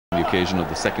the occasion of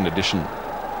the second edition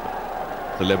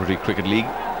Celebrity Cricket League.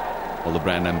 All the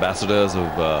brand ambassadors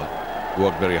have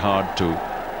worked very hard to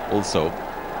also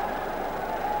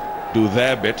do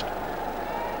their bit.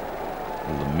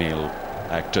 All the male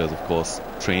actors, of course,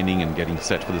 training and getting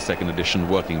set for the second edition,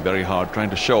 working very hard, trying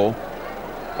to show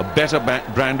a better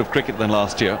brand of cricket than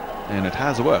last year, and it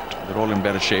has worked. They're all in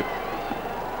better shape.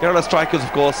 Kerala Strikers,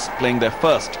 of course, playing their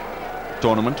first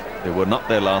tournament. They were not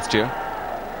there last year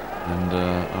and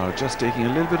are just taking a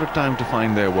little bit of time to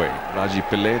find their way. Raji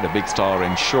Pillai, the big star,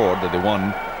 ensured that they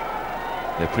won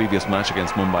their previous match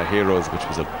against Mumbai Heroes, which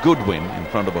was a good win in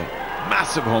front of a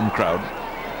massive home crowd.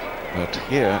 But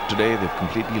here today they've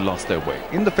completely lost their way.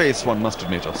 In the face, one must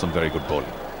admit, of some very good bowling.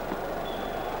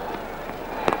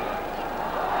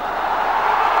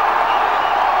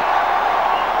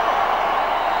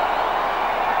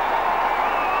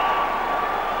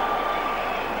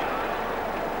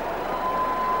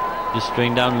 Just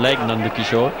straying down leg,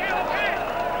 Nandakishore.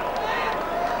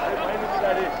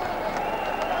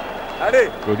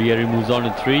 Kodieri moves on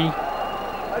to 3.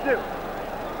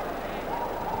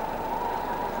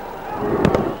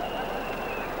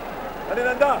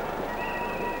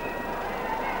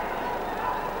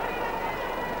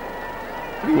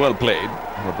 Pretty well played,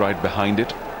 but right behind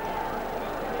it.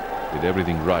 Did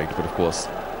everything right, but of course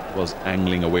was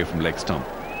angling away from leg stump.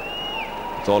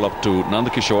 It's all up to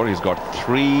Nandakishore. He's got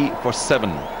 3 for 7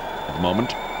 at the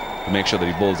moment to make sure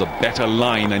that he bowls a better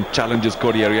line and challenges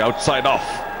Kodieri outside off.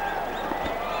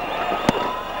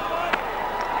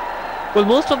 Well,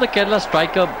 most of the Kerala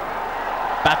striker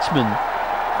batsmen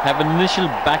have an initial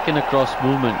back and across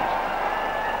movement.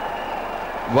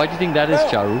 Why do you think that is,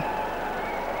 Charu?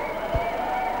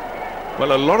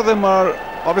 Well, a lot of them are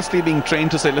obviously being trained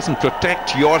to say, listen,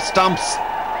 protect your stumps,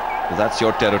 because that's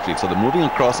your territory. So they're moving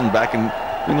across and back and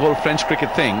doing the whole French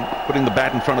cricket thing, putting the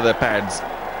bat in front of their pads,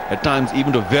 at times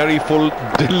even to very full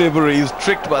deliveries,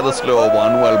 tricked by the slower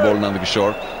one, well bowled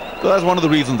Nandakishore. So that's one of the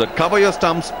reasons, that cover your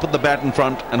stumps, put the bat in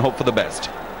front and hope for the best.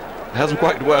 It hasn't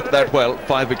quite worked that well.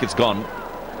 5 wickets gone.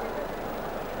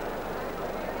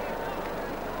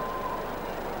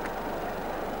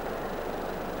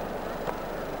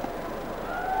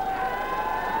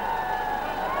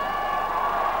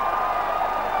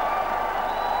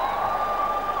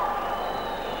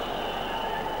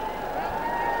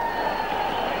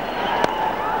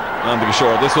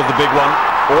 Nandakishore, this was the big one,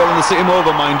 all in the same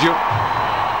over, mind you.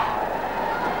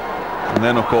 And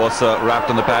then, of course, wrapped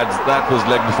on the pads. That was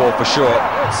leg before for sure.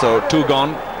 So 2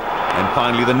 gone. And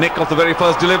finally, the nick of the very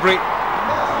first delivery.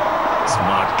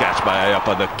 Smart catch by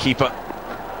Ayappa, the keeper.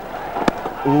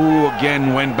 Ooh,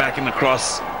 again went back and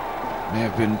across. May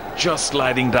have been just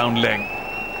sliding down leg.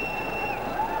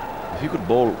 If he could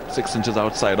bowl 6 inches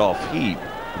outside off, he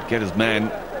would get his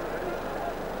man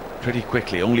pretty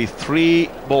quickly. Only 3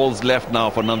 balls left now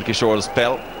for Nandakishore's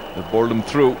spell. They've bowled him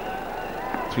through.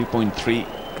 3.3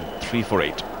 and 3 for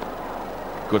 8.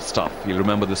 Good stuff. You'll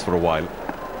remember this for a while.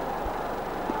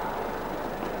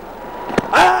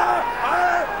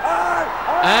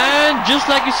 And just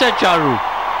like you said, Charu,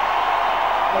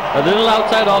 a little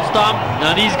outside off stump,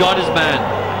 and he's got his man.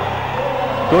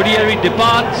 Kodieri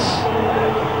departs.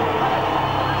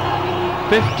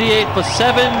 58 for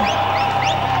 7.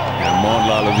 And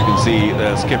Mohanlal, as you can see,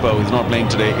 the skipper who's not playing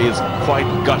today, is quite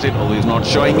gutted, although he's not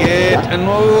showing it. And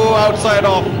oh, outside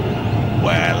off.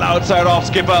 Well, outside off,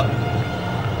 skipper.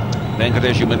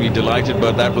 Venkatesh, you might be delighted,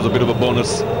 but that was a bit of a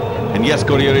bonus. And yes,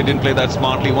 Kodieri didn't play that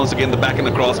smartly. Once again, the back and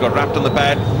the cross got wrapped on the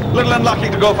pad. Little unlucky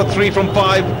to go for 3 from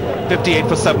 5. 58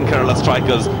 for 7, Kerala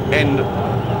strikers.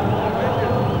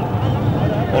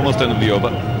 Almost end of the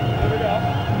over.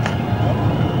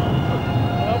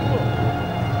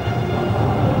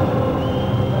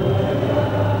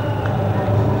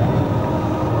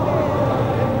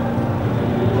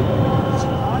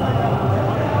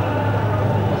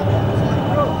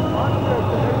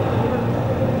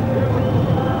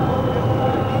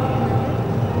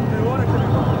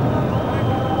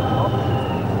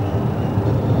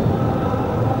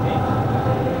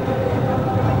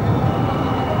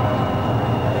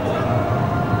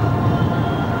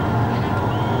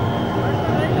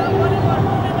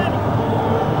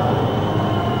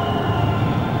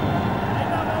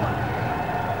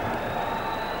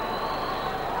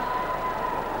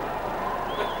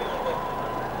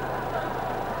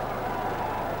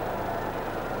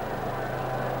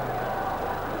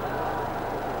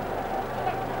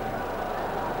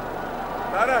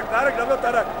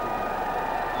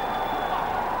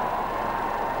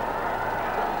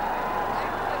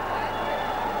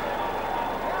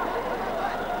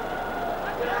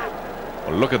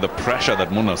 Well, look at the pressure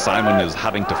that Munna Simon is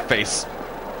having to face.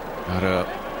 At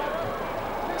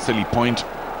a silly point.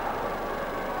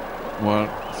 Well,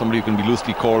 somebody who can be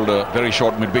loosely called a very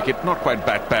short mid-wicket. Not quite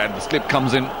bad. The slip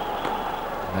comes in.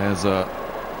 There's a...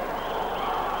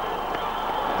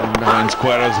 and behind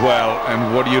square as well.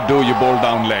 And what do? You bowl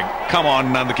down leg. Come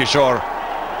on, Nandakishore.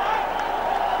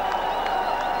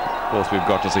 Of course, we've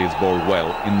got to say it's bowled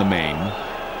well in the main.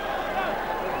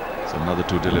 So another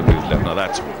 2 deliveries left. Now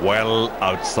that's well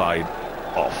outside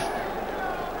off.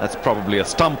 That's probably a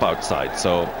stump outside.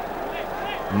 So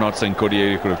I'm not saying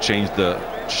Kodieri could have changed the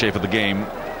shape of the game.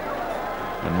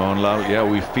 And Mohanlal, yeah,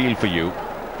 we feel for you.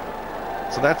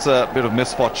 So that's a bit of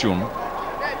misfortune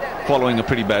following a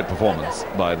pretty bad performance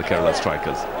by the Kerala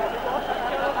strikers.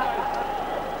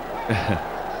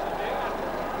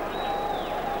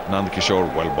 Nandakishore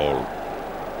well bowled.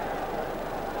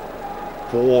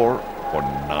 4 for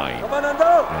 9.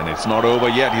 And it's not over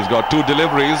yet. He's got 2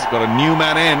 deliveries. Got a new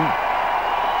man in.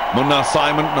 Munna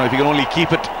Simon. Now if he can only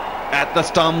keep it at the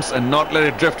stumps and not let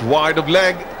it drift wide of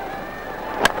leg.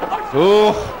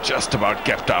 Oh, just about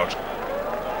kept out.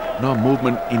 No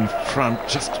movement in front,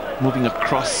 just moving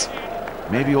across,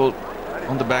 maybe all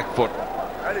on the back foot,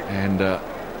 and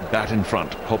bat in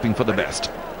front, hoping for the best.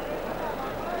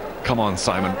 Come on,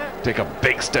 Simon, take a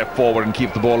big step forward and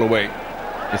keep the ball away.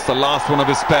 It's the last one of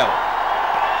his spell.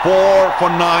 4 for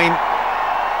 9.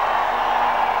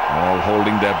 All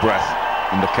holding their breath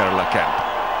in the Kerala camp.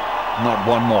 Not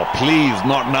one more, please,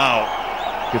 not now.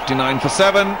 59 for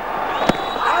 7.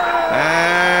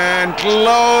 And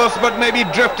close, but maybe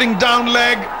drifting down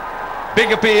leg.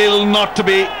 Big appeal, not to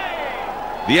be.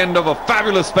 The end of a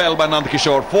fabulous spell by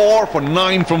Nandakishore. 4 for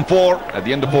 9 from 4. At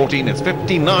the end of 14, it's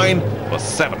 59 for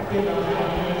 7.